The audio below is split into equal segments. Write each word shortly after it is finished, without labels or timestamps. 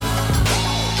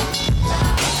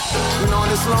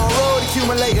long road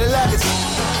accumulating legacy.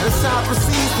 And as time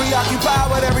proceeds, preoccupied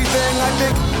with everything I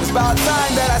think, it's about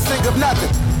time that I think of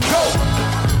nothing. Go!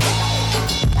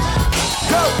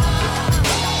 Go!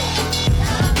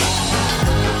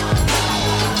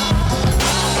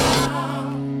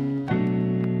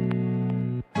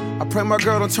 I pray my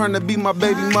girl don't turn to be my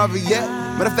baby mother yet.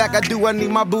 Matter of fact, I need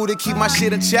my boo to keep my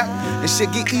shit in check. And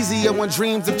shit get easier when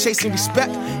dreams of chasing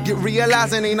respect get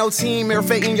realizing ain't no team here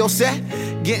faking your set.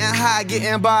 Getting high,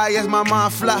 getting by as my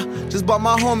mind fly. Just bought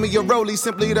my homie a rollie,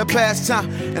 simply to pass time.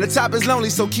 And the top is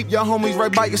lonely, so keep your homies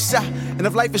right by your side. And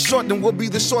if life is short, then we'll be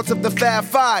the shorts of the Fab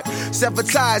Five. Sever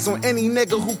on any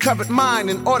nigga who covered mine.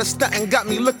 And all the stunting got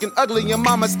me looking ugly in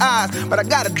mama's eyes. But I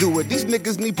gotta do it, these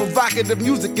niggas need provocative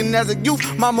music. And as a youth,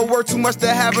 mama worked too much to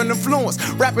have an influence.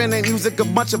 Rapping ain't music, a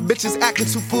bunch of bitches acting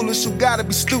too foolish. You gotta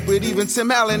be stupid, even Tim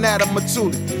Allen had a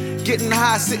Matuli. Getting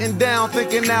high, sitting down,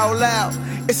 thinking out loud.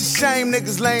 It's a shame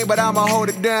niggas lame, but I'ma hold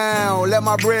it down. Let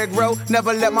my bread grow,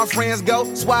 never let my friends go.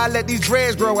 That's why I let these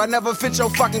dreads grow, I never fit your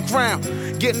fucking crown.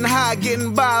 Getting high,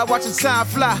 getting by, watching time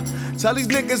fly. Tell these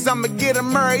niggas I'ma get a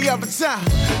Murray every time.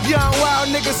 Young wild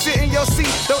niggas sit in your seat.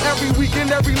 Though every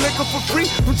weekend, every liquor for free.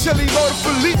 From Chili Road to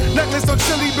Philippe. Necklace on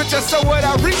Chili, bitch, I saw what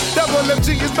I reap. Double lip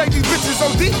genius make these bitches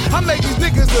OD. I make these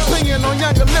niggas opinion on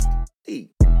younger lip. Yeah,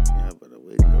 but I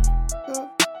wake up.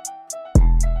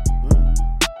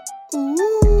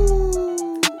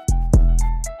 Ooh.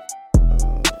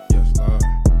 Yes, Lord.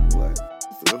 What?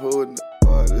 So holding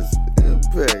all this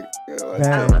impact.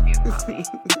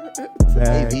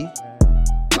 Bag. AB,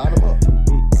 line them up.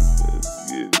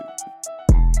 Let's get it.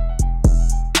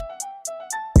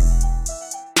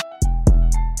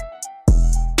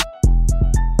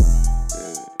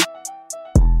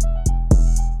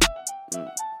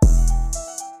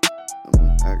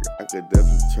 I could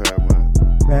definitely try my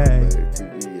Bag.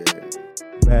 TV. Yeah.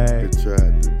 Bag. Could try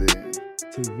it today.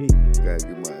 TV.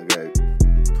 Gotta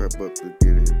prep up to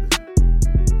get it.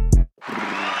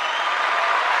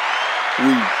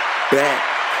 We back.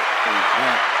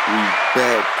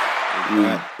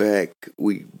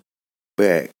 We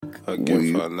back.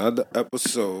 Again for another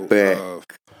episode back. of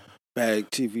Bag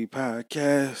TV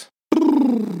Podcast.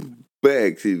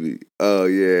 Bag TV. Oh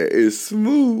yeah, it's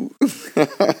smooth.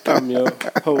 I'm your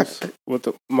host with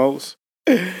the most.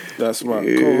 That's my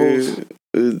co-host.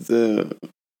 It's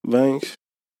Banks.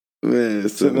 man,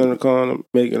 Sitting in the corner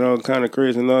making all kind of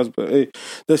crazy noise, but hey,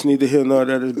 that's neither here nor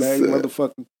there. This Bag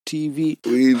motherfucking TV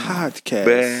we podcast.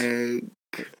 Bag.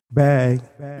 Bag.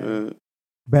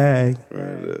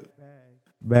 Right.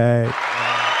 Bag.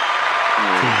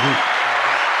 TV.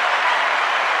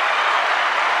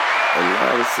 A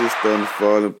lot of shit starting to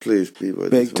fall in place, people.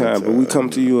 Big time, but we come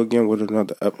to you again with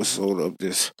another episode of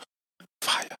this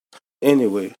fire.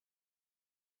 Anyway,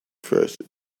 pressure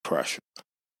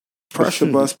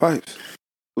bust pipes,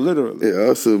 literally. It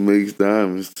also makes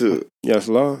diamonds too. Yes,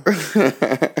 Lord.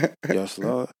 Yes,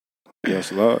 Lord.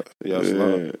 Yes, Lord. Yes,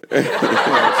 Lord. Yes,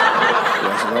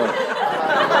 Lord.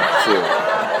 Sure.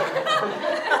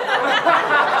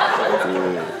 You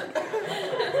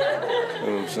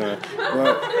know what I'm saying?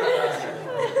 But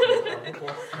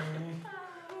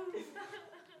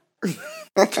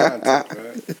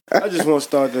I just want to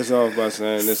start this off by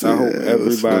saying this. I hope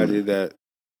everybody that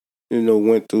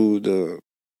went through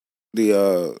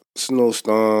the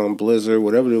snowstorm, blizzard,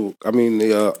 whatever.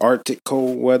 The Arctic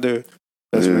cold weather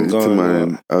that's been going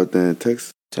on out there in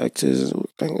Texas. Texas, I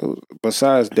think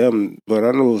besides them, but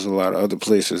I know it was a lot of other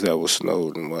places that was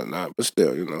snowed and whatnot. But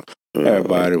still,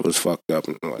 everybody was fucked up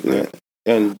and whatnot. Yeah.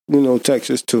 And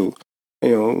Texas too.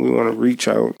 We want to reach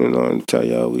out, and tell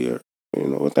y'all we are.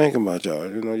 We're thinking about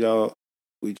y'all. Y'all.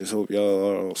 We just hope y'all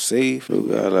are all safe.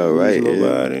 Y'all all right.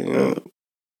 Nobody,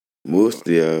 Most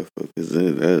of y'all fuckers,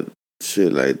 that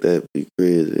shit like that be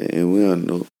crazy, and we don't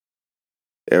know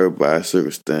everybody's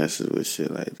circumstances with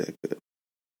shit like that.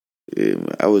 Yeah,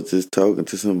 man, I was just talking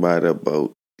to somebody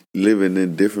about living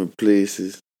in different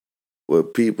places where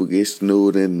people get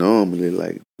snowed in normally,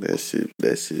 like that shit. You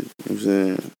know what I'm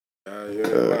saying?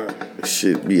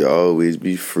 Shit always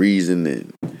be freezing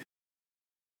and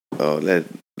all that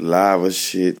lava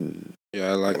shit. And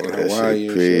yeah, like in that Hawaii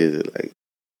shit crazy. Like,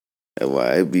 that's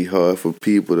why it'd be hard for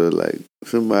people to, like,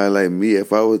 somebody like me,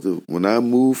 if I was to, when I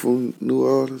moved from New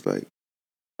Orleans, like,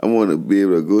 I want to be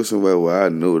able to go somewhere where I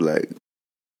know, like,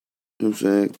 you know what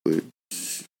I'm saying? With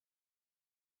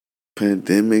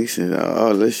pandemics and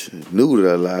all that shit. New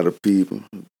to a lot of people.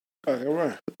 Oh, you're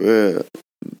right. Yeah.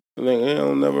 It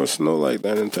don't never snow like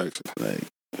that in Texas. Like,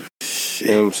 shit.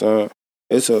 You know what I'm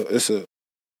saying?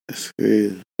 It's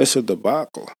crazy. It's a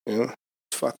debacle, It's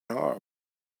fucking hard.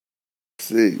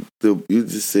 See, you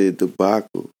just said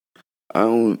debacle. I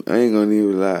ain't gonna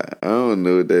even lie. I don't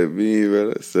know what that means,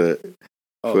 brother. So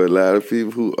for a lot of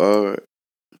people who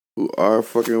are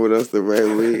fucking with us the right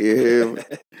way, you hear me?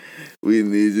 We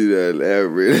need you to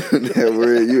elaborate on that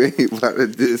word. You ain't about to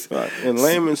just... In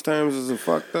layman's terms, it's a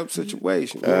fucked up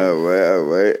situation. All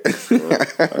right.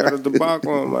 I got a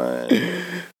debacle on my hand.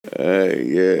 Yeah.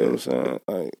 You know what I'm saying?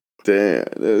 Like, damn,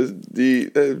 that's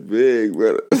deep. That's big,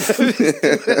 brother.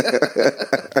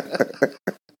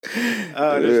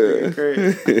 Oh, that's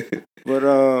crazy. But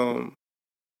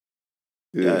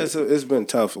yeah, it's been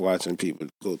tough watching people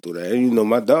go through that. And you know,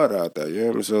 my daughter out there, you know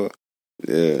what I mean? So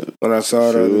yeah, when I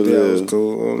saw her the other day, it was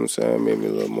cool. You know what I'm saying? It made me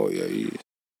a little more easy.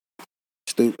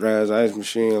 Stupid ass ice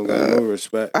machine got no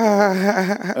respect.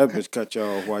 That bitch cut you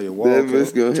off while you're walking. That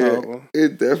bitch gonna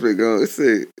it definitely gonna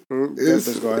say. That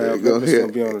bitch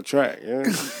gonna be on the track, yeah.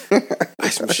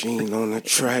 Ice machine on the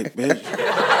track, bitch.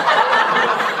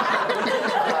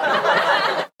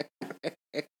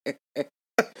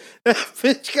 That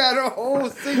bitch got a whole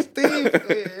 16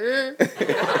 here.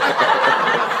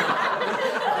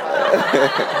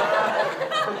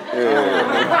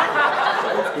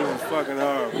 This is fucking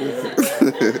hard, man.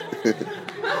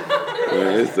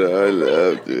 Man, it's the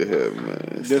other up to here,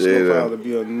 man. This will probably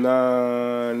be a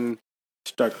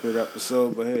non-structured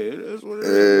episode, but hey, it is what it is.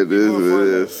 It is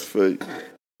what it is.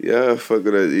 Y'all fuck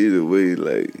with us either way,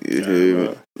 like, you hear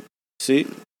me? See?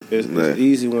 It's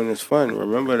easy when it's fun.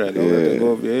 Remember that. Don't let it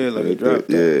go over your head like a drop.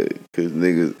 Yeah, because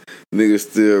niggas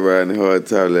still riding hard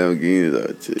top Lamborghinis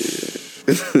out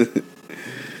here.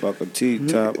 Fuck a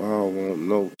T-top, I don't want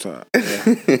no top.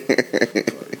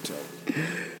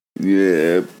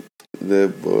 Yeah,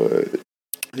 that boy.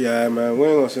 Yeah, man, we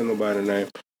ain't gonna say nobody's name.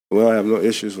 We don't have no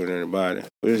issues with anybody.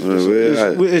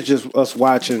 It's just us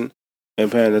watching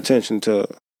and paying attention to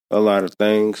a lot of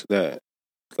things that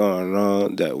going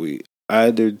on that we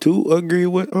either do agree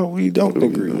with or we don't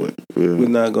agree with. Yeah. We're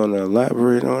not going to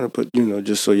elaborate on it, but, you know,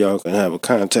 just so y'all can have a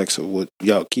context of what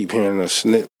y'all keep hearing us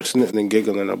snitting and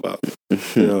giggling about,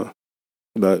 you know.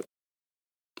 But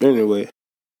anyway,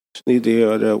 just need to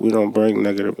hear that we don't bring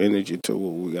negative energy to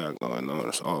what we got going on.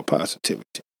 It's all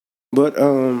positivity. But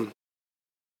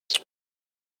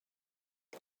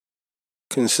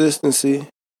consistency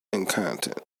and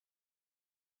content.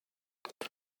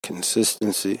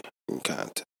 Consistency and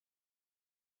content.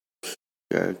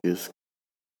 Gotta just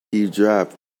keep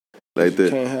dropping. Like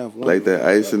that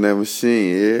ice in that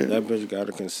machine, yeah. That bitch got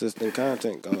a consistent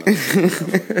content going.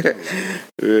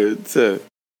 Real tough.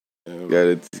 Yeah.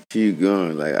 Gotta keep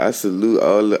going. Like, I salute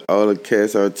all the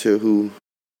cats out there who, you know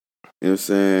what I'm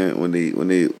saying, when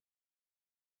they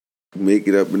make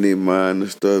it up in their mind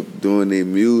and start doing their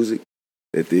music,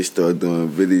 that they start doing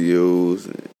videos.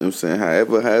 You know what I'm saying?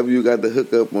 However you got the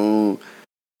hookup on,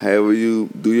 however you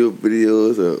do your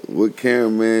videos or what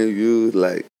cameraman you use,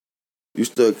 like, you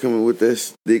start coming with that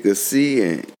stick of C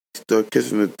and start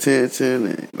catching attention,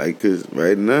 and like, cause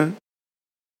right now,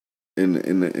 in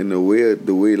the way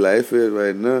life is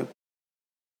right now,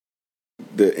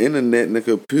 the internet and the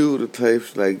computer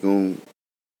types like gonna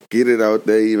get it out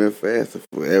there even faster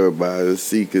for everybody to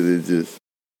see, cause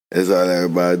that's all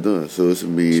everybody doing. Social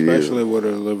media, especially when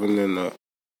they're living in the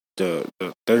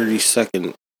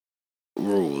 30-second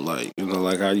rule, like, you know,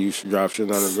 like how you used to drop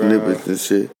shit on the ground, snippets and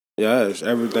shit. Yes,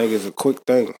 everything is a quick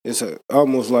thing. It's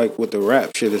almost like with the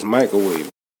rap shit, it's microwave. You know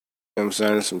what I'm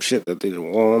saying? It's some shit that they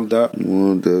warmed up.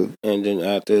 And then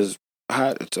after it's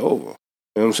hot, it's over.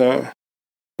 You know what I'm saying?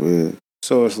 Yeah.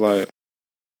 So it's like,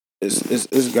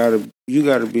 you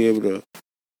gotta be able to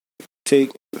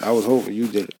take. I was hoping you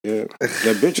did it, yeah.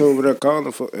 That bitch over there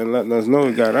calling for and letting us know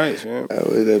we got ice, yeah. I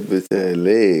wish that bitch had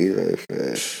legs right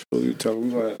fast. So you tell me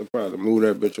we gonna have to probably move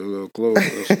that bitch a little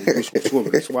closer. Do some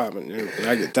swimming and swapping.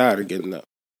 I get tired of getting up.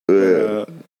 Yeah.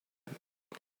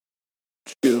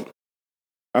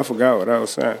 I forgot what I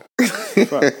was saying.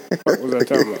 What was I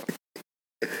talking about?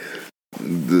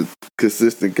 The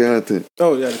consistent content.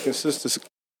 Oh yeah, the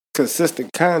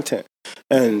consistent content.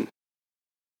 And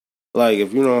like,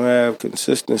 if you don't have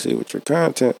consistency with your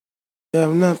content, you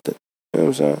have nothing. You know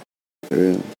what I'm saying?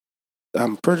 Yeah.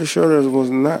 I'm pretty sure that was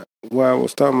not what I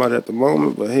was talking about at the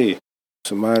moment, but hey,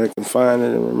 somebody can find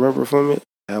it and remember from it,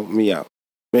 help me out.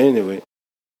 But anyway,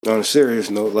 on a serious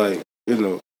note, like, you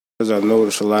know, because I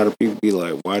notice a lot of people be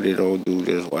like, why they don't do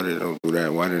this, why they don't do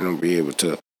that, why they don't be able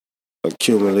to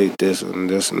accumulate this and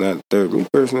that and that. Third, me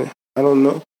personally, I don't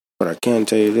know, but I can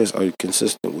tell you this: are you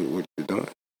consistent with what you're doing?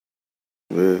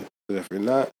 Yeah. If you're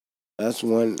not, that's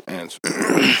one answer.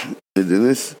 And then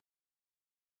this,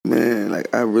 man, like,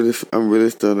 I'm really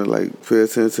starting to like pay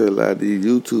attention to a lot of these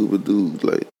YouTuber dudes,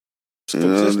 like, you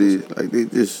know, they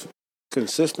just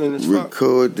consistent as fuck.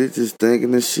 Record, they just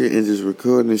thinking this shit and just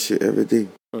recording this shit every day.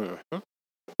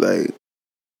 Like,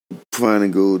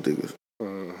 finding gold diggers.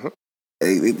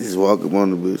 Hey, they just walk up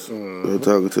on the bus. They're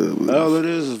talking to the bus. All it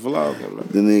is vlogging, man.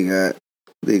 Then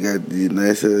they got these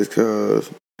nice ass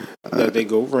cars. That they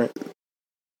go rent.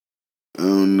 I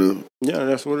don't know. Yeah,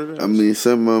 that's what it is. I mean,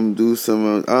 some of them do, some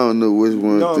of them, I don't know which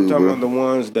ones No, do. I'm talking about the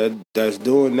ones that's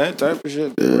doing that type of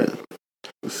shit. Yeah.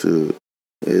 So,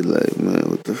 it's like, man,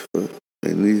 what the fuck?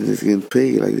 And these niggas getting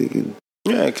paid like they can.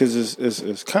 Yeah, because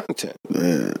it's content.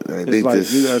 Yeah, like It's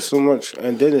like you got so much,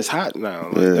 and then it's hot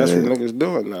now. Like, that's what niggas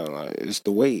doing now. Like, it's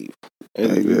the wave.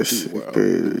 And like that shit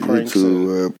crazy.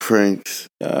 YouTube pranks.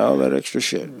 Yeah, all that extra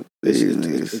shit.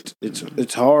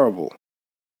 It's horrible.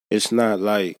 It's not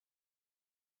like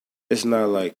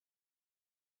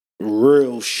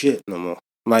real shit no more.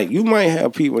 Like, you might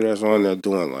have people that's on there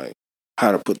doing like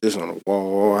how to put this on the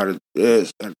wall, how to do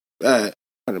this, how to do that,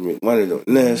 how to make money doing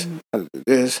this, how to do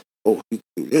this. Oh, you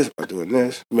can do this by doing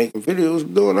this, making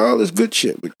videos, doing all this good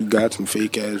shit, but you got some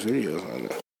fake ass videos on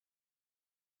there.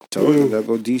 Told you, there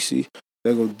go DC,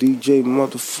 there go DJ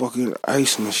motherfucking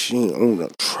Ice Machine on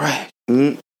the track.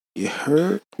 You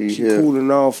heard? She cooling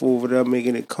off over there,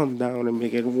 making it come down and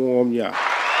make it warm, yeah.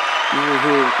 You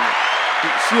heard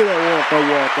that? She don't want the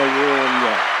water warm,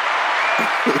 yeah.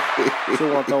 She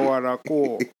want the water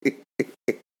cold.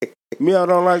 Me, I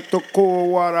don't like the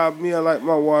cold water. Me, I like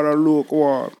my water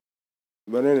lukewarm.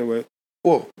 But anyway,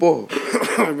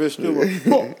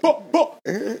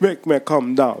 make me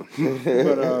come down.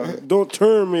 But don't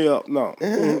turn me up now.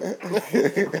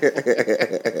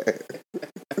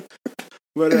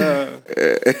 But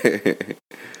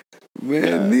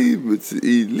man, but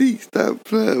Elite, stop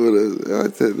playing with us. I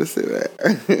tell you, say that.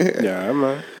 Yeah,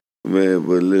 man. Man,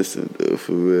 but listen, though,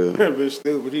 for real. Bitch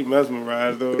stupid, he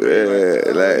mesmerized though.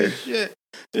 Yeah, like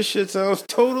this shit sounds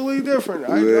totally different.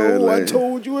 I know, like, I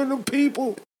told you and the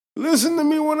people. Listen to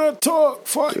me when I talk.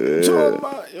 Fuck, talk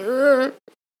about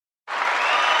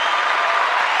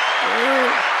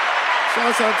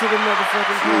Shouts out to the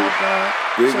motherfucking podcast.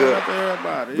 Shout out to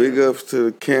everybody. Big ups to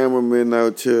the cameramen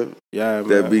out here. Yeah, man.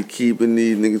 That be keeping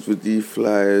these niggas with these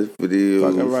flyers, videos.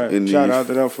 Fucking right. And shout out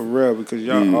to them for real because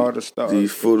y'all are the stars.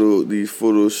 These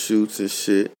photo shoots and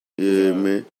shit. Yeah,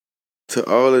 man. To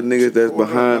all the niggas that's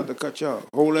behind. To cut y'all.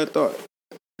 Hold that thought.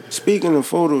 Speaking of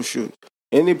photo shoots,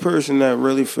 any person that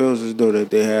really feels as though that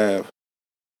they have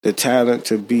the talent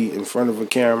to be in front of a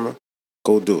camera,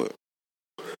 go do it.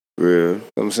 Real. You know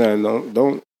what I'm saying?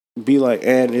 Don't be like,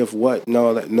 and if what, and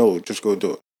all that. No, just go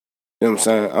do it. You know what I'm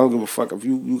saying? I don't give a fuck if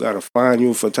you gotta find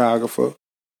you a photographer,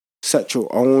 set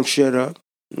your own shit up,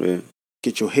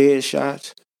 get your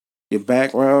headshots, your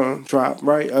background drop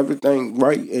right, everything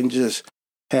right, and just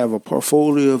have a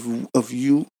portfolio of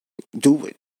you. Do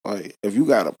it. Like, if you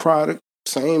got a product,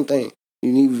 same thing.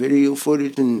 You need video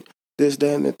footage and this,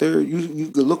 that, and the third. You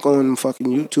could look on fucking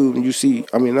YouTube and you see,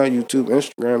 I mean, not YouTube,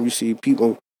 Instagram, you see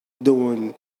people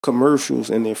doing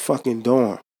commercials in their fucking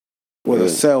dorm with a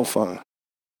cell phone.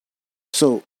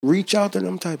 So reach out to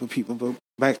them type of people. But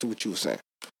back to what you were saying.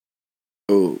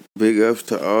 Oh, big ups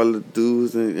to all the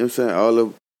dudes and, you know what I'm saying, all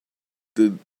of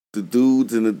the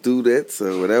dudes and the dudettes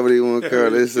or whatever they want to call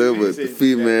themselves, but the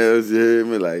females, you hear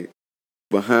me, like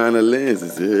behind the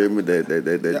lenses, you hear me,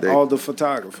 that all the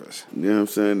photographers. You know what I'm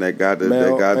saying? That got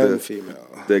female.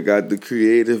 That got the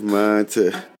creative mind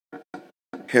to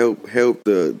help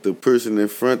the person in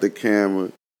front of the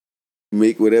camera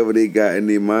make whatever they got in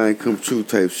their mind come true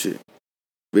type shit.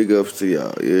 Big ups to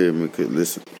y'all. Yeah, man, cause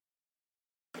listen.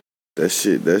 That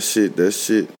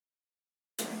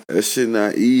shit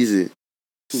not easy.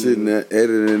 Sitting there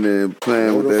editing and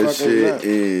playing with that shit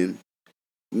and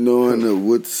knowing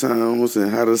what sounds and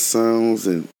how the sounds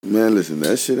and man, listen,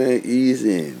 that shit ain't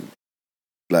easy and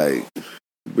like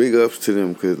big ups to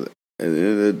them because at the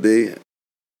end of the day,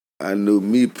 I know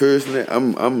me personally,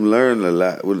 I'm learning a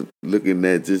lot with looking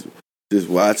at just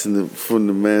watching from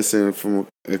the man saying from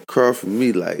across from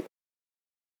me like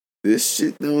this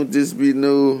shit don't just be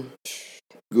no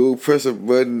go press a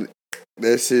button.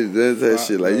 That's that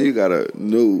shit. Like you gotta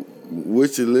know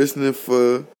what you're listening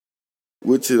for,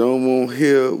 what you don't want to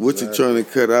hear, what you're trying to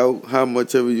cut out, how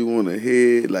much of it you want to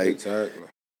hear, like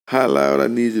how loud I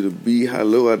need you to be, how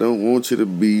low I don't want you to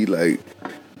be, like.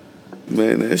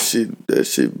 Man, that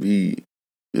shit be, you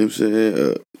know what I'm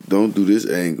saying? Don't do this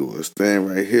angle or stand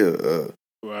right here.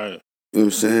 Right. You know what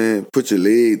I'm saying? Put your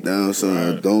leg down,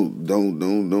 son. Right. Don't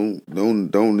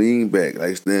lean back.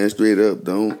 Like stand straight up.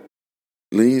 Don't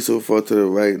lean so far to the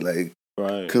right. Like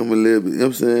come a little bit. You know what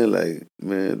I'm saying? Like,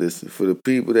 man, listen, for the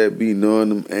people that be knowing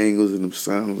them angles and them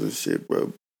sounds and shit,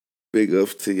 bro, big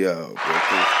ups to y'all,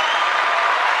 bro.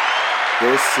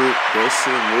 that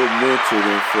shit more mental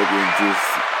than fucking just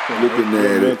looking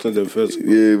at mental than physical.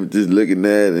 Yeah, just looking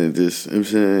at it and just, you know what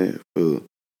I'm saying? So,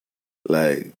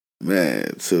 like,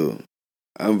 man, so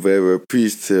I'm very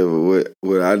appreciative of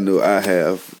what I know I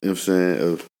have, you know what I'm saying,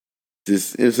 of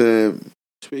just, you know what I'm saying?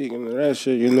 Speaking of that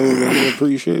shit, you know what made me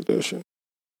appreciate that shit?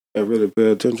 I really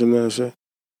pay attention to that shit.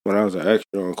 When I was an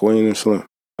extra on Queen and Slim,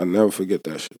 I never forget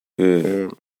that shit. Yeah.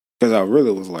 Because I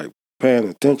really was like paying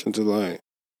attention to like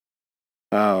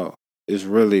how it's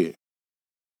really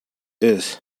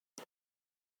is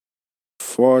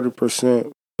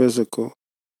 40% physical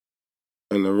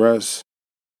and the rest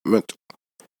mental.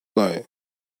 Like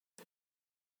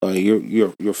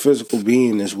your physical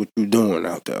being is what you're doing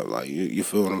out there. Like you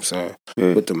feel what I'm saying?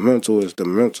 Yeah. But the mental is the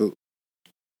mental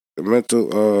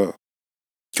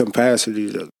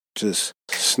capacity to just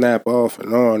snap off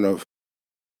and on of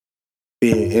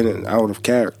being in and out of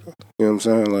character. You know what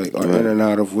I'm saying? Like, or in and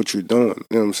out of what you're doing.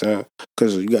 You know what I'm saying?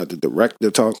 Because you got the director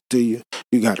talking to you.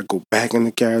 You got to go back in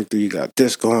the character. You got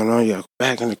this going on. You got to go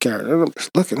back in the character. And I'm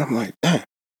just looking. I'm like, damn.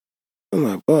 I'm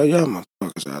like, boy, y'all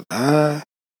motherfuckers out there.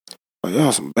 Boy,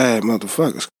 y'all some bad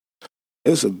motherfuckers.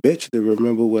 It's a bitch to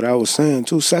remember what I was saying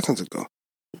 2 seconds ago.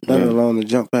 Let alone to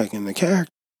jump back in the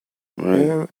character. Right. You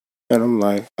know? And I'm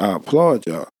like, I applaud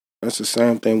y'all. That's the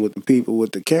same thing with the people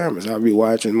with the cameras. I be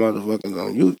watching motherfuckers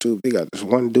on YouTube. They got this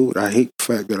one dude. I hate the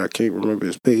fact that I can't remember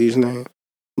his page name.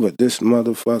 But this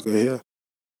motherfucker here,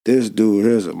 this dude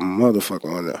here's a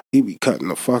motherfucker on there. He be cutting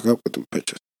the fuck up with them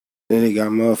pictures. Then they got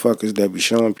motherfuckers that be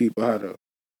showing people how to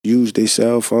use their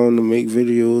cell phone to make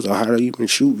videos or how to even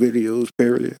shoot videos,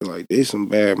 period. Like, they some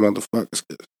bad motherfuckers.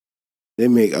 They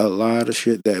make a lot of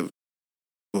shit that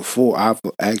before I've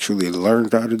actually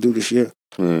learned how to do the shit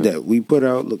that we put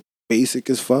out look basic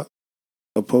as fuck,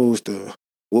 opposed to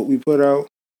what we put out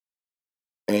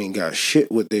ain't got shit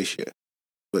with their shit.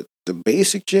 But the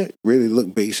basic shit really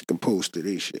look basic opposed to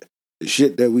their shit. The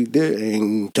shit that we did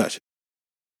ain't touch it.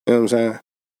 You know what I'm saying?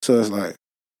 So it's like,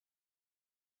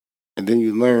 and then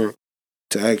you learn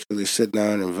to actually sit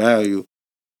down and value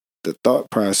the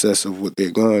thought process of what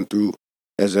they're going through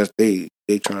as if they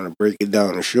trying to break it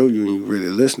down and show you, and you really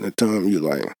listening to them, you're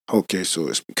like, okay, so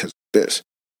it's because of this.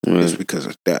 It's because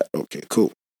of that. Okay,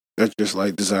 cool. That's just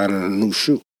like designing a new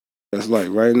shoe. That's like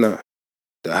right now,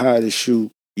 the hottest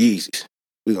shoe, Yeezys.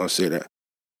 We're going to say that.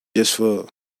 Just for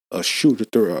a shoe to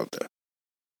throw out there.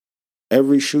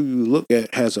 Every shoe you look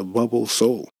at has a bubble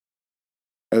sole.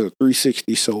 Has a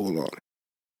 360 sole on it.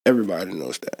 Everybody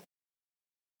knows that.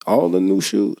 All the new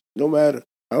shoes, no matter,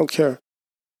 I don't care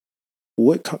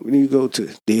what company you go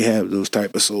to, they have those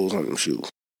type of soles on them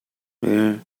shoes.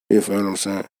 Yeah. You feel what I'm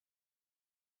saying?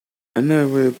 I never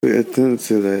really paid attention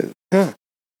to that. Yeah.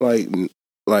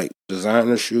 Like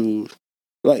designer shoes.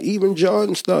 Like even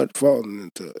Jordan started falling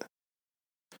into it.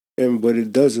 But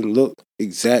it doesn't look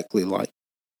exactly like.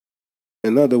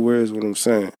 In other words, what I'm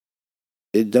saying,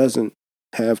 it doesn't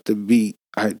have to be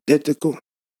identical,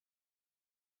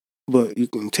 but you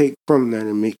can take from that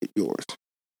and make it yours.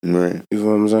 Right. You know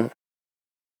what I'm saying?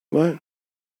 But,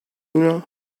 you know,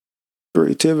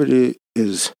 creativity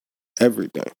is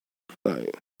everything.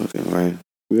 Like, okay, right.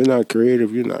 If you're not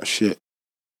creative, you're not shit.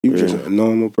 You're just a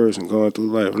normal person going through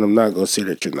life. And I'm not going to say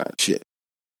that you're not shit.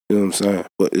 You know what I'm saying?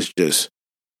 But it's just,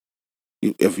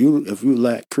 if you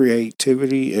lack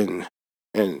creativity and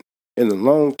in the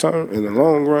long term, in the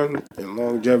long run, in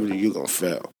longevity, you're going to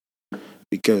fail.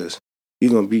 Because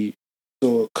you're going to be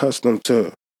so accustomed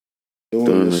to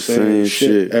doing the same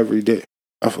shit every day.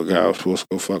 I forgot I was supposed to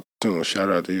go fuck with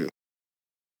shout out to you.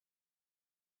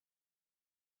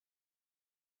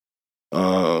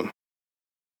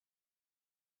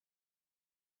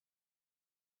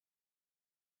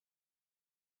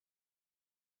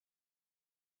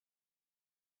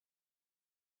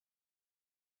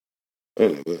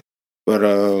 Anyway, but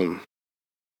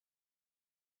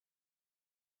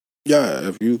yeah,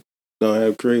 if you don't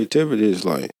have creativity, it's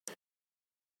like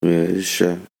it's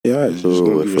just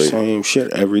gonna be the same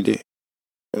shit every day. You know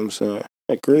what I'm saying?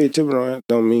 Like creativity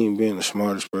don't mean being the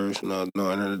smartest person or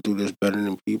knowing how to do this better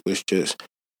than people. It's just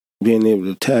being able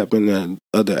to tap in that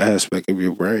other aspect of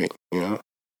your brain. You know,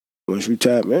 once you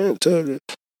tap into it,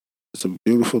 it's a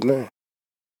beautiful thing.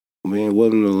 Being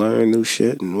willing to learn new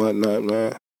shit and whatnot,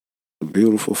 man. A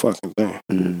beautiful fucking thing.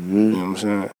 Mm-hmm. You know what I'm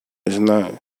saying? It's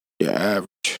not your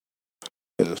average.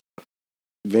 Because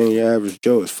being your average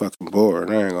Joe is fucking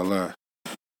boring. I ain't gonna lie.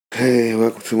 Hey,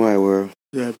 welcome to my world.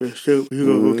 Yeah, bitch, you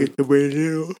gonna go get the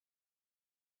little?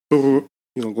 You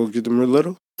gonna go get them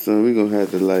little? So we gonna have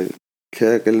to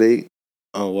calculate.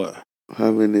 On what?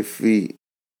 How many feet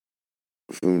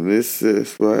from this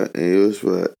spot and your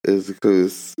spot is the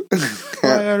closest.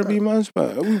 Why gotta be my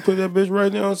spot? We put that bitch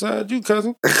right there outside you,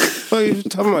 cousin. What are you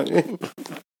talking about?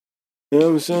 You know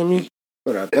what I'm saying?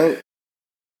 But I think,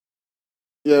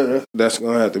 yeah, that's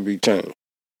gonna have to be changed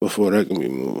before that can be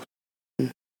moved.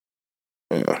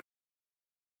 Yeah.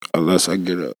 Unless I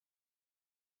get up.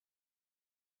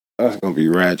 That's gonna be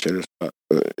ratchet as fuck.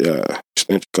 But yeah,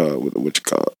 extension card with what you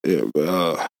call it. Yeah,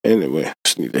 but anyway,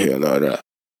 just need to hear none of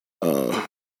that.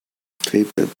 Take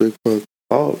that big fuck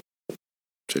off.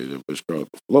 Change that bitch across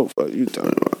the floor for you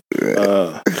talking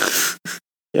about.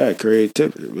 Yeah,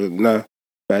 creativity. But now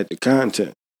back to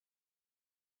content.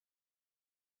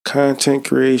 Content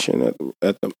creation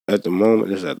at the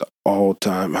moment is at the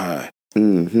all-time high.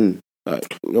 Mm-hmm.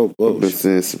 Like, no I've bullshit. been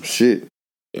saying some shit.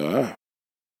 Yeah.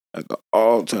 At the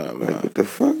all-time high. Like, what the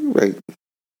fuck? Like,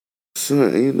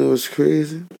 son, you know what's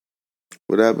crazy?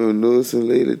 What I've been noticing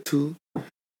lately, too,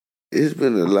 it's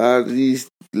been a lot of these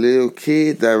little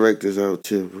kid directors out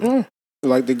here, bro.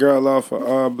 Like the girl off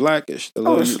of Blackish. The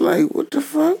little, It's like, what the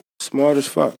fuck? smart as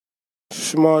fuck.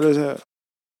 Smart as hell.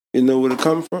 You know where it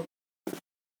come from?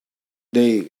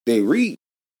 They read.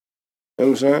 You know what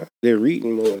I'm saying? They're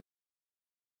reading more. You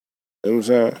know what I'm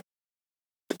saying?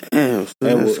 Damn, son,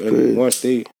 that's And crazy. once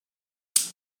they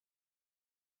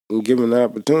given the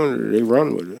opportunity, they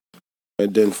run with it.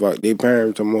 And then fuck, they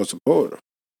parents are more supportive.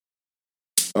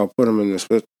 I'll put them in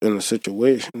a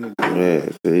situation. Yeah,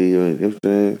 so you know what I'm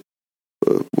saying?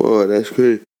 But boy, that's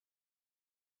crazy.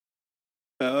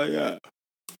 Hell yeah.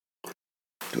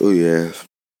 Oh, yeah.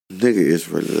 Nigga is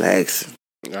relaxing.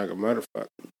 Like a matter of fact.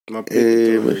 My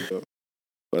Hey, pinky to her, though.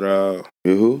 But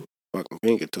You who? fucking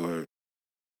pinky to her.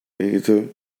 You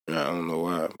too? I don't know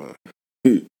why, but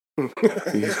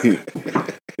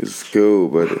It's cool,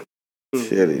 but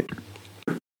shit it.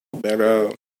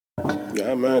 But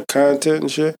yeah, man, content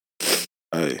and shit.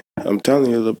 Hey, I'm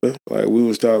telling you a little bit. Like we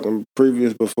was talking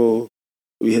previous before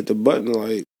we hit the button,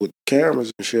 like with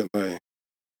cameras and shit. Like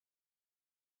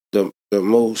the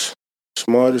most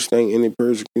smartest thing any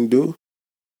person can do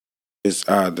is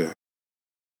either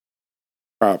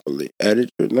properly edit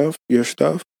enough your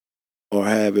stuff, or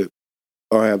have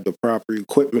the proper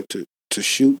equipment to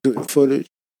shoot the footage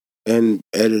and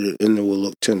edit it, and it will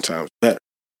look 10 times better.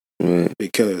 Right.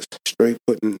 Because straight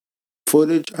putting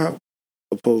footage out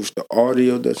opposed to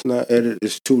audio that's not edited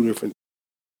is two different.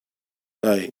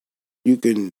 Like you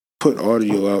can put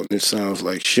audio out and it sounds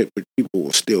like shit, but people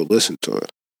will still listen to it.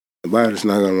 Nobody's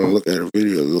not gonna look at a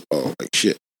video and look all like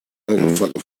shit. I'm gonna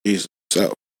fucking Jesus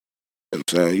himself. You know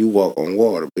what I'm saying? You walk on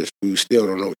water, bitch, but you still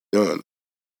don't know what you're doing.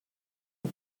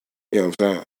 You know what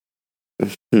I'm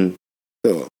saying?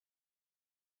 So, you know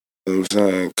what I'm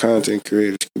saying? Content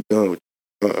creators keep doing what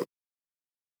you're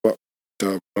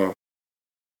doing.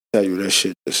 Tell you that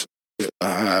shit is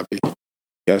a hobby.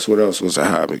 Guess what else was a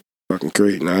hobby? Fucking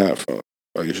creating an iPhone.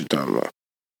 What you talking about?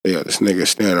 Yeah, this nigga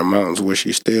standing in the mountains wish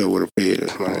he still would have paid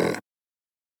us money.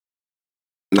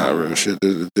 Not real shit.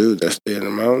 There's a dude that stayed in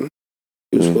the mountain.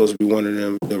 He was supposed to be one of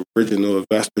them, the original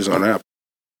investors on Apple.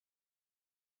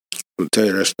 I'm gonna tell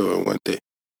you that story one day.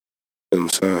 You know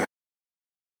what I'm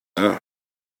saying?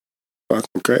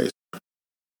 Fucking crazy.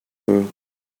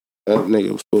 That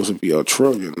nigga was supposed to be a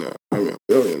trillionaire. I mean, a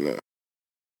billionaire.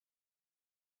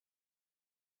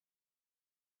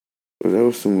 Well, that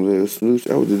was some little snooze.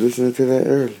 I was just listening to that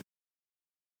earlier.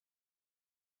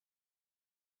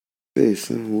 Hey,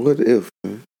 son, what if,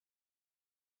 man?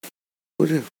 What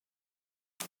if?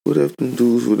 What if them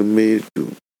dudes would have made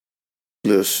the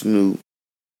Lil Snoop,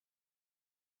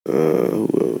 who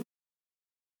else?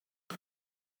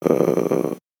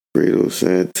 Fredo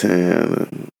Santana,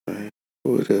 right?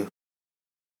 What if?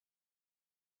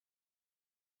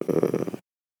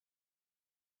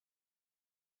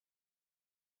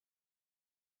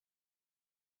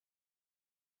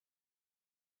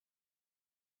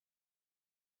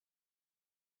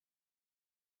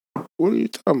 What are you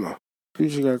talking about? You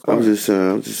just got quiet. I'm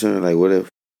just saying, like, what if?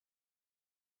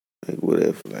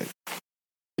 Like,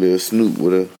 Lil Snoop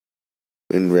would have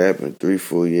been rapping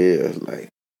 3-4 years, like,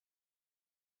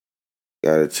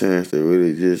 got a chance to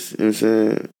really just, you know what I'm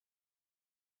saying,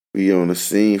 be on the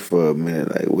scene for a minute,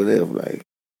 like, what if, like,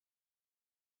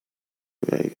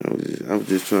 I'm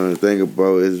just trying to think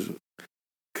about is,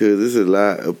 cause there's a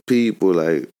lot of people,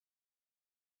 like,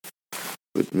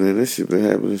 but man, this shit been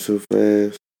happening so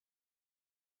fast.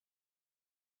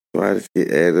 Why does it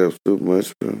add up so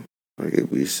much, bro? Like, it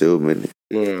be so many.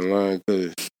 You ain't lying,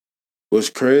 cause what's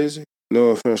crazy,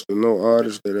 no offense to no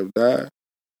artists that have died,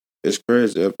 it's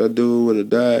crazy. If that dude would have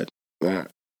died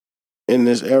in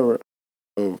this era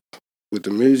of with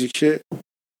the music shit,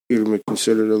 he'd have been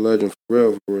considered a legend for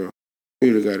real, for real.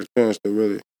 He'd have got a chance to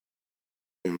really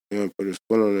put his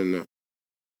foot on in there.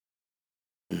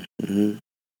 Mm-hmm.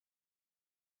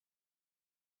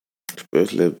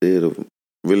 Especially if they'd have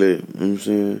really, you know what I'm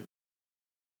saying?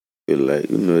 Feel like,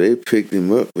 they picked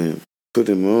him up and put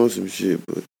him on some shit,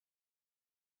 but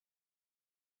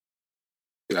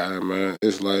Yeah, man,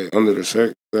 it's like under the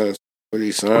circumstances what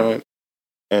he signed,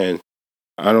 and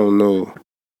I don't know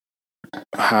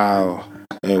how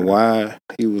and why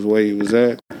he was where he was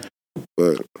at,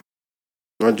 but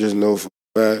I just know for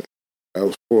a fact I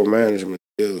was poor management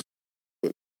skills,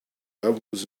 but I was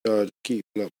in charge of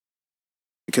keeping up.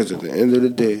 Because at the end of the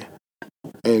day,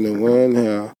 ain't no one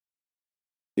how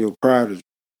your prodigy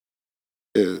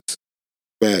is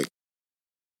back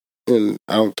and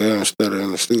out there instead of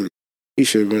in the studio. He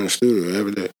should have been in the studio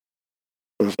every day.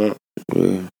 You know what I'm saying?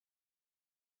 yeah.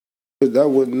 Because that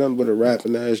wasn't nothing but a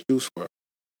rapping ass Juice WRLD.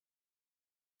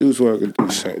 Juice WRLD could do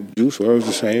the same. Juice WRLD was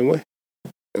the same way.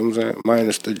 You know what I'm saying?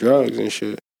 Minus the drugs and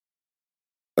shit.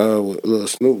 Lil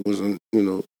Snoop was,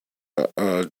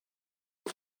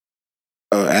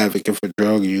 advocate for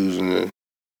drug use and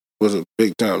was a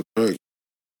big time drug. You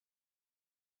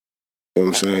know what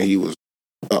I'm saying? He was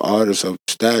an artist of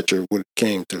stature when it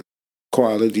came to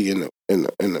quality and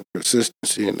the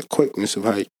persistency and the quickness of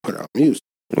how you put out music.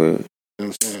 Yeah. You know what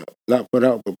I'm saying? Not put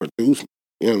out, but produce.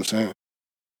 You know what I'm saying?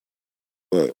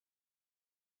 But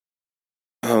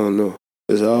I don't know.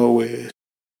 There's always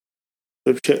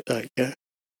some shit like that.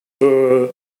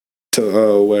 Where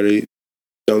they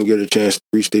don't get a chance to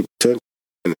reach their potential.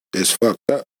 And it's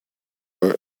fucked up.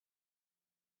 But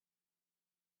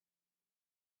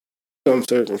some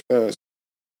circumstances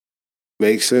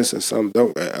make sense and some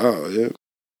don't at all, yeah.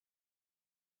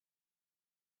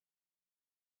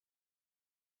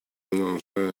 You know what I'm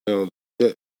saying? They don't do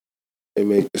that. They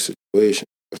make the situation.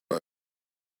 It's like,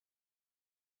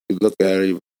 you look at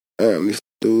it, damn, these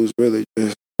dudes really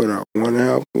just put out one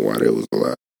album while they was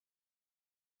alive.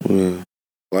 Yeah.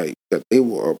 Like, that they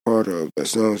were a part of, the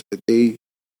songs that they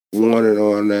wanted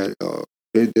on that,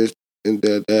 they just and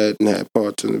that and had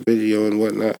parts in the video and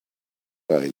whatnot.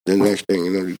 Like, the next thing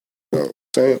you know,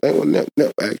 same thing with Nip.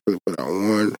 Nip actually put out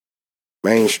one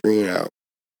mainstream album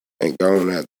and gone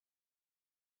at.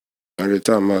 Every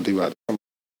time they about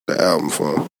the album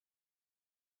from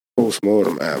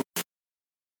Postmortem album.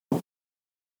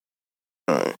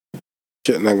 Alright.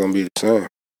 Shit not gonna be the same.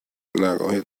 Not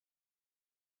gonna hit.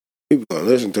 People gonna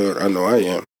listen to it, I know I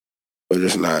am. But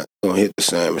it's not gonna hit the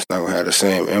same. It's not gonna have the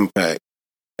same impact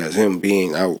as him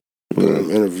being out doing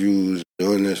interviews,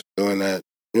 doing this, doing that.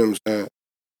 You know what I'm saying?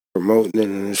 Promoting it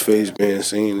and his face being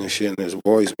seen and shit and his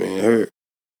voice being heard.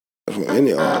 That's what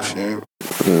any artist, you know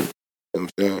what I'm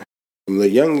saying? And the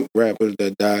young rappers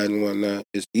that died and whatnot,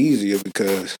 it's easier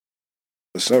because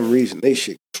for some reason they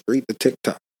shit straight to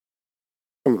TikTok.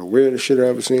 Some of the weirdest shit I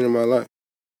ever seen in my life.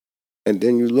 And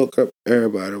then you look up,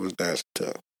 everybody was dancing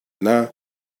to. Now,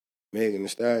 Megan Thee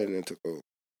Stallion then took over.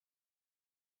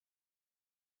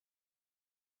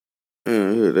 I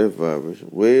heard that vibration.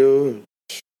 Well,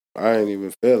 I ain't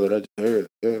even feel it. I just heard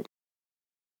it. Yeah.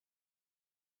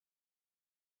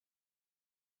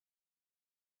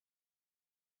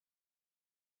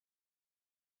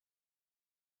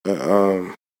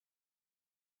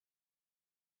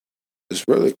 It's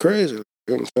really crazy. You know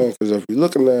what I'm saying? Because if you're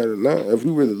looking at it now, if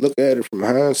you really look at it from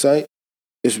hindsight,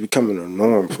 it's becoming a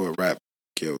norm for a rapper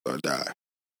to kill or die.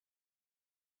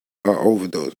 Or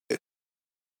overdose. You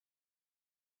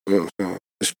know what I'm saying?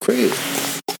 It's crazy.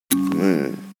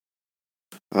 man,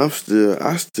 I was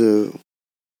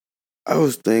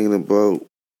thinking about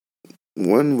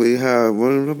one way how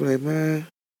one of them, like, man,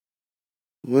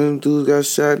 one of them dudes got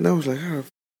shot, and I was like, how?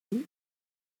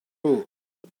 Who?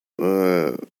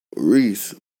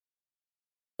 Reese.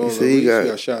 He said he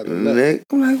got shot in the neck.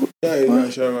 I'm like, what? Yeah, he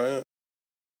got shot right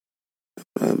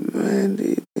here. Man,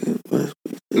 these must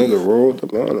be. Nigga rolled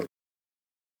up on him.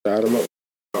 Shot him up.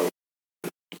 I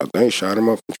think shot him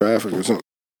up in traffic or something.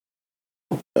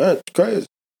 That's crazy.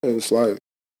 It's like,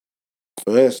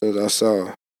 for instance, I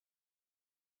saw,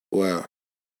 him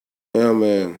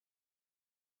and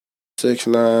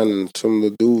 6ix9ine and some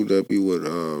of the dude that be with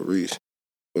Reese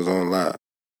was on live.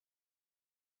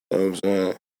 You know what I'm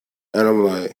saying? And I'm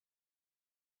like,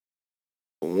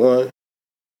 for one,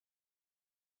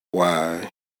 why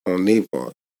on their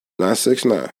part? Not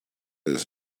 6ix9ine. Because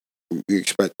we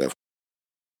expect that.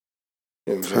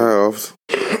 You know what I'm saying?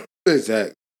 How?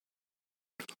 Exactly.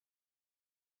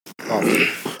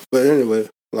 But anyway,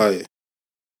 like,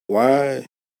 why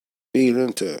feed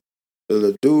into it?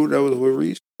 The dude that was with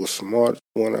Reese was smart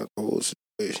one out the whole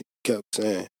situation. He kept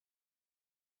saying,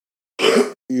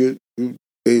 you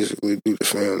basically do the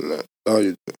same. All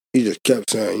you do. He just kept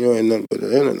saying, you ain't nothing but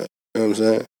the internet. You know what I'm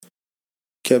saying?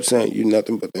 Kept saying, you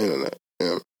nothing but the internet. You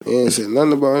know? He ain't said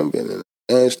nothing about him being in it.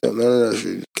 He ain't said none of that shit.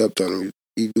 He just kept telling me,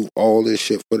 he do all this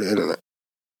shit for the internet.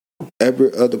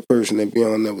 Every other person that be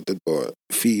on there with the boy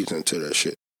feeds into that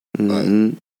shit.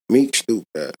 Like, Meek stupid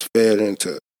ass fed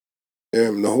into it.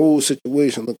 And the whole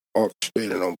situation looked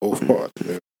orchestrated on both parts.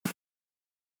 You know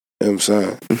what I'm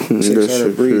saying?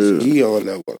 600 Breeze, he on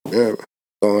that one. You know?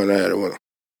 Going at it with him.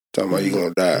 Talking about you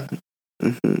gonna die.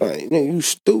 Like, nigga, you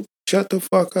stupid. Shut the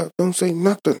fuck up. Don't say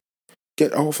nothing.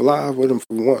 Get off live with him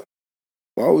for one.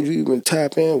 Why would you even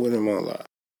tap in with him on live?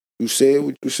 You said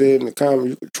what you said in the comments.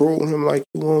 You control him like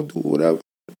you want to do whatever.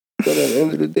 But at the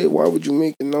end of the day, why would you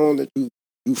make it known that you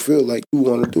feel like you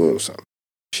want to do him something?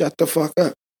 Shut the fuck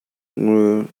up.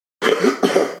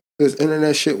 This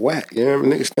internet shit whack. You know what I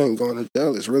mean? Niggas think going to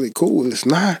jail is really cool. It's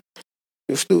not.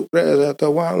 You're stupid ass after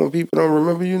a while when people don't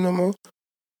remember you no more.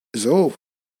 It's over.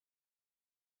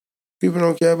 People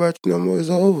don't care about you no more. It's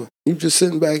over. You just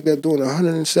sitting back there doing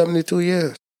 172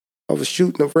 years of a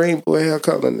shooting a rainbow hair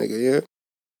color, nigga, yeah?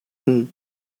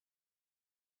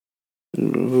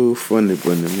 Who funny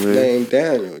bunny, man? Named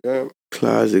Daniel, yeah?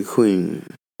 Closet Queen.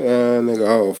 Nigga,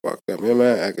 all fucked up. Yeah,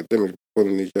 man, academics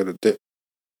pulling each other dick.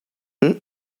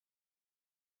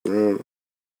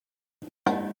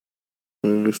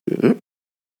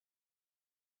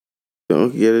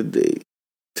 Don't get a date.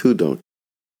 2 don't.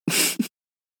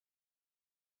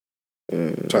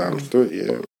 Times 3,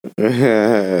 yeah.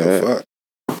 The fuck?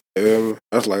 Yeah,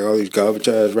 that's like all these garbage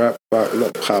ass rap popping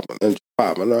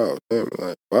off. Yeah,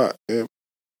 like, fuck, yeah.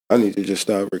 I need to just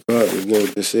stop recording again,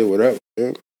 just say whatever.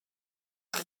 Yeah.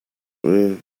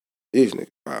 These niggas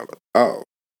popping off.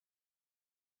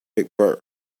 Big Bird.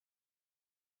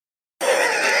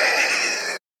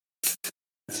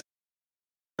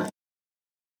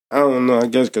 I don't know, I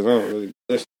guess because I don't really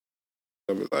listen.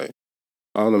 I be like,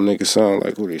 all them niggas sound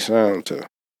like who they sound to.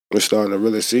 It's starting to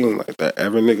really seem like that.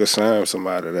 Every nigga sounds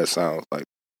somebody that sounds like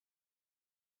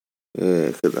that. Yeah,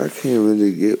 because I can't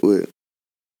really get with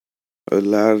a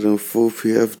lot of them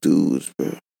 4PF dudes,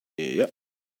 bro. Yeah.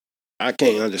 I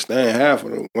can't understand half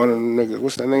of them. One of them niggas,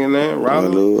 what's that nigga name?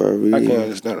 Rollo? I can't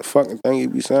understand the fucking thing he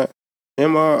be saying.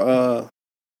 Him or,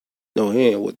 no, he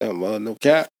ain't with them, no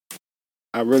cap.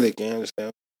 I really can't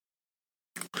understand.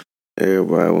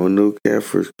 Everybody when No Cap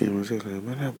first came, I was like,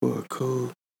 man, that boy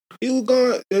cool. He was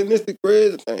going, and it's the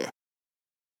crazy thing.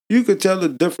 You could tell the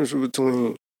difference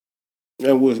between,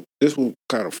 and this will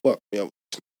kind of fuck me up.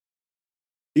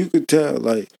 You could tell,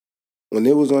 like, when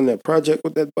they was on that project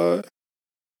with that bud,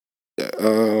 that,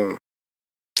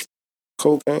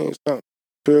 cocaine, something,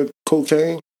 pure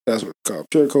cocaine, that's what it's called,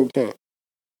 pure cocaine.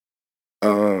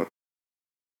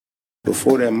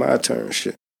 Before that My Turn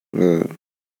shit.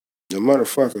 The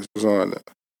motherfuckers was on that.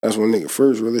 That's when nigga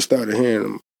first really started hearing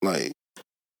them, like,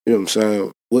 you know what I'm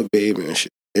saying, with Baby and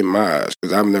shit in my eyes,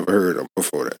 because I've never heard them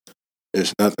before that.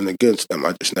 There's nothing against them,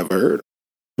 I just never heard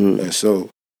them. And so,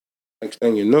 next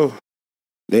thing you know,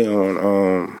 they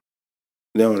on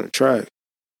the track,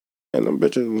 and them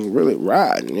bitches was really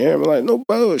riding, yeah. I'm like, no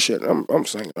bullshit. I'm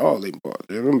singing all these parts,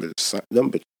 yeah. Them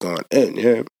bitches going in,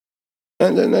 yeah.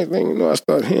 And then next thing you know, I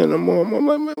start hearing them more. I'm like,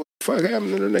 man, what the fuck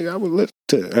happened to the nigga I was listening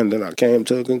to? And then I came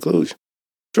to a conclusion.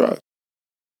 Drugs.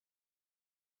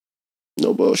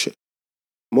 No bullshit.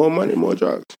 More money, more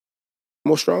drugs.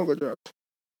 More stronger drugs.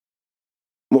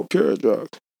 More pure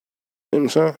drugs. You know what I'm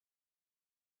saying?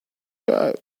 All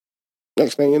right.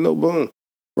 Next thing you know, boom.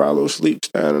 Rollo sleep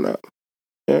standing up.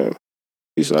 Yeah.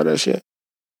 You saw that shit?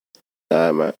 All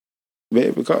right, man.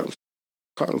 Baby caught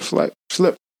him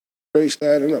slip. Straight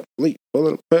standing up, sleep,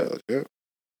 pulling the pills, yeah.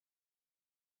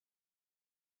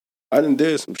 I done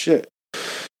did some shit.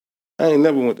 I ain't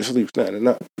never went to sleep standing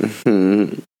up.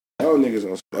 Y'all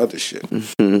niggas on some other shit.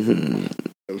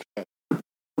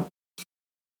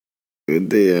 Good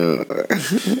deal.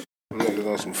 Niggas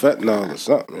on some fentanyl or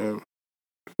something, man.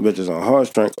 Bitches on horse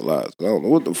tranquilizers. I don't know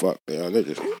what the fuck they are. They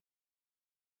just...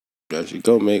 There she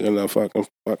go making that fucking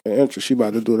entry. She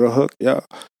about to do the hook, y'all.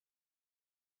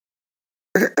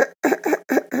 She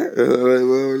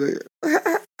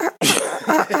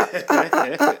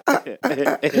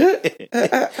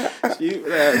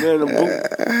that man the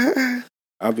boot.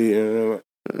 I be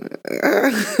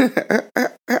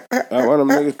one of them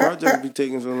niggas projects be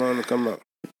taking so long to come up.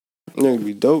 Niggas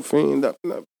be dope fiend up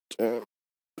and up.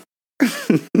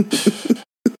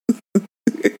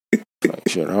 Like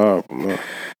shit horrible, man.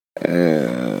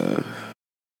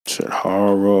 Shit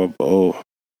horrible.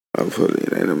 I put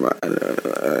it in my.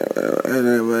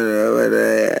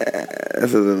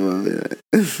 That's what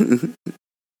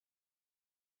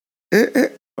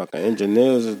Fucking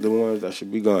engineers is the ones that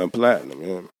should be going platinum,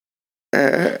 you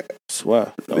know?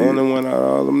 Swear. The only one out of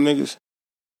all them niggas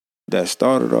that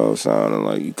started off sounding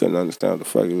like you couldn't understand what the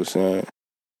fuck he was saying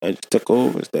and just took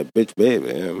over is that bitch baby,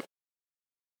 you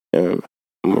know?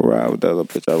 I'm gonna ride with that little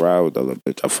bitch. I ride with that little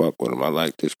bitch. I fuck with him. I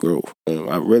like this growth.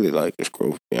 I really like this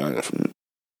growth, to be honest.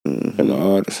 Mm-hmm. From the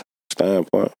artist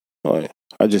standpoint. Like,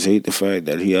 I just hate the fact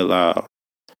that he allowed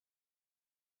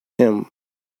him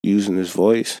using his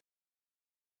voice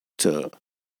to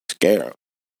scare him.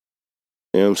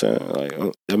 You know what I'm saying?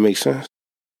 Like, that makes sense.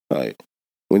 Like,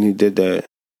 when he did that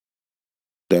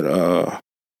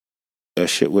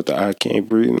shit with the I can't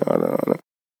breathe, no.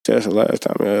 That's the last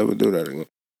time I ever do that again.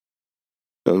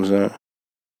 You know what I'm saying?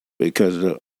 Because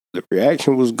the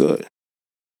reaction was good,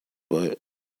 but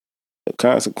the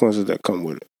consequences that come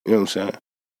with it, you know what I'm saying?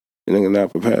 The nigga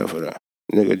not prepared for that.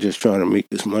 The nigga just trying to make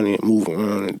this money and move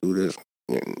around and do this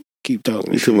and keep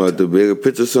talking. You talking about the Bigger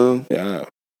Picture song? Yeah.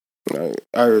 I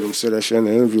heard him say that shit in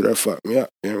the interview. That fucked me up.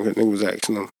 You know, because nigga was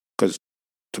asking him. Because,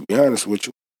 to be honest with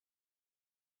you,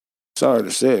 sorry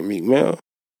to say it, Meek Mill,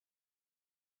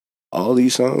 all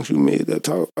these songs you made that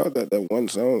talk about that one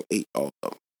song ate all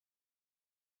of them.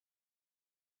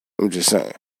 I'm just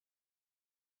saying.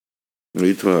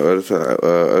 You talking about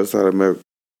other side of America?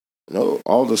 No,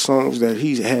 all the songs that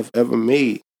he have ever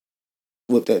made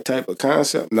with that type of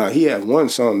concept. Now, he had one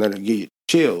song that'll give you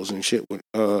chills and shit. With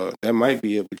that might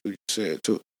be it, but you said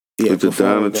too. With the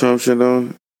Donald Trump shit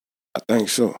on? I think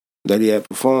so. That he had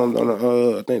performed on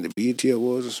I think the BET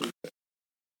Awards or something.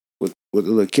 With the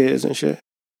little kids and shit.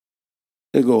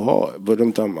 They go hard, but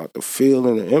I'm talking about the feel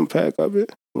and the impact of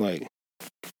it. Like,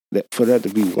 that for that to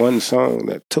be one song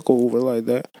that took over like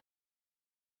that.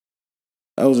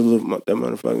 That was that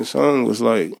motherfucking song was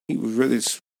like, he was really,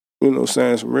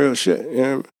 saying some real shit, you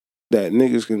know, that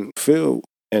niggas can feel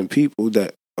and people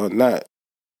that are not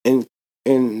in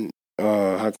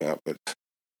how can I put it,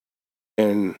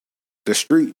 in the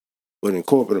street, but in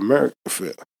corporate America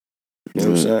feel. You know what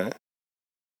I'm saying?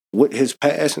 With his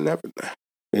past and everything.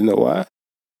 You know why?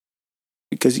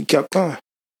 Because he kept going.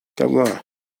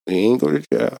 He ain't go to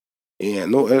jail. He had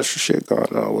no extra shit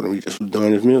going on with him. He just was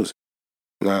doing his music.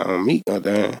 Now, Meek,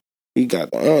 goddamn, he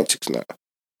got the antics now.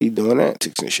 He doing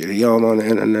antics and shit. He all on the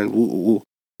internet, woo.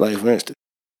 Like, for instance,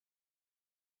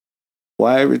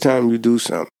 why every time you do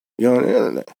something, you're on the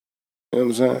internet? You know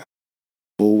what I'm saying?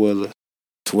 Bull Willer,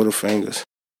 Twitter fingers,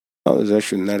 all this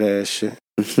extra nut ass shit.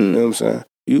 You know what I'm saying?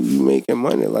 You making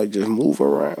money, like, just move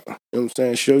around. You know what I'm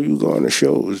saying? Show you going to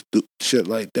shows, do shit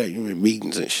like that. You in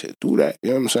meetings and shit. Do that. You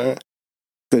know what I'm saying?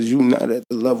 Because you're not at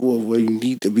the level of where you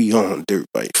need to be on dirt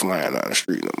bike flying down the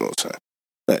street no more time.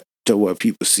 Like, to where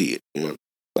people see it. You know?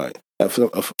 Like,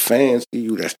 if fans see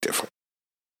you, that's different.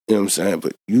 You know what I'm saying?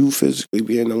 But you physically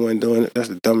being the one doing it, that's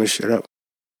the dumbest shit up.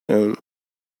 You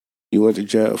went to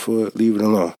jail for it, leave it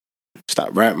alone.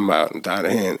 Stop rapping about it and tie the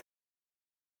hand.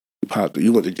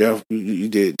 You went to jail. You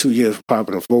did 2 years for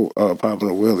popping a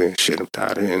wheelie and shit. I'm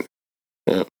tired of hearing.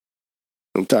 Yeah.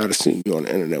 I'm tired of seeing you on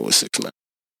the internet with 6ix9ine.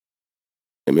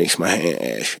 It makes my hand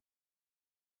ashy.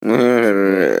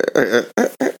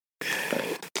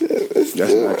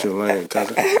 That's not your lane,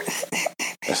 cousin.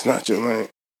 That's not your lane.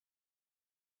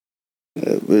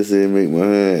 That bitch said make my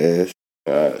hand ashy.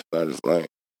 It's not his lane.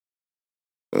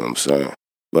 You know what I'm saying?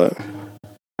 But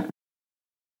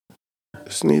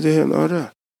it's neither here nor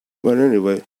there. But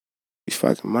anyway, these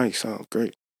fucking mics sound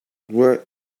great. What?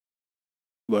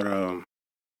 But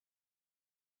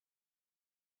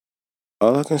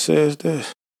all I can say is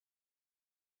this.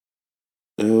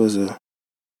 It was a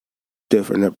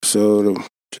different episode of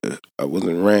I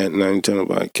wasn't ranting, I ain't telling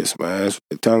nobody to kiss my ass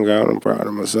with the tongue out. I'm proud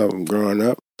of myself. I'm growing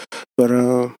up. But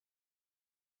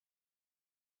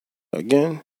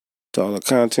again, to all the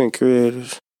content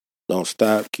creators, don't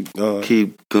stop, keep going.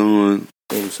 Keep going.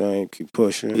 You know what I'm saying? Keep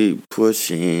pushing. Keep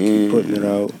pushing. Keep putting it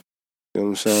out. You know what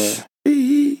I'm saying?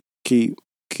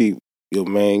 Keep your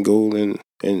main goal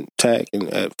intact and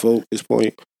at focus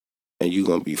point, and you're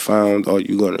gonna be found, or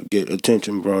you're gonna get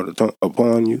attention brought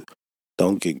upon you.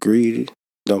 Don't get greedy.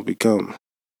 Don't become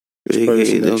big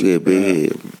head. Don't get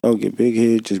big head. Don't get big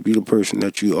head. Just be the person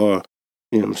that you are.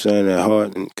 You know what I'm saying? At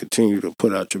heart, and continue to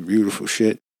put out your beautiful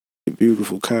shit, your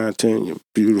beautiful content, your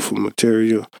beautiful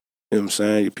material. You know what I'm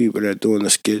saying? Your people that doing the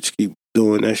skits, keep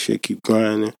doing that shit, keep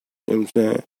grinding. You know what I'm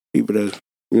saying? People that's,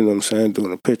 you know what I'm saying, doing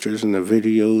the pictures and the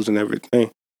videos and everything.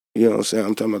 You know what I'm saying?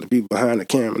 I'm talking about the people behind the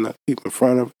camera, not the people in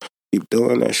front of them. Keep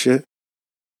doing that shit.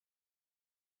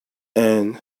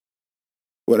 And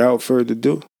without further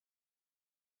ado,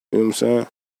 you know what I'm saying?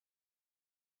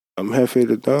 I'm Hefe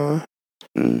the Don.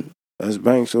 That's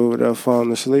Banks over there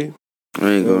falling asleep. I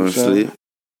ain't going to sleep.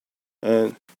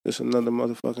 And it's another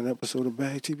motherfucking episode of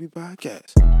Bag TV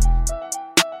Podcast.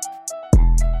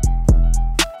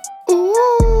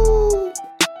 Ooh.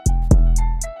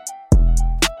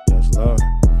 Yes, Lord.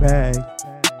 Bag.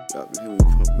 Here we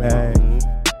come. Bag.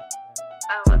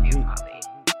 I love you, Bobby.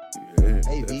 Yeah,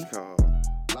 Hey, that's V. called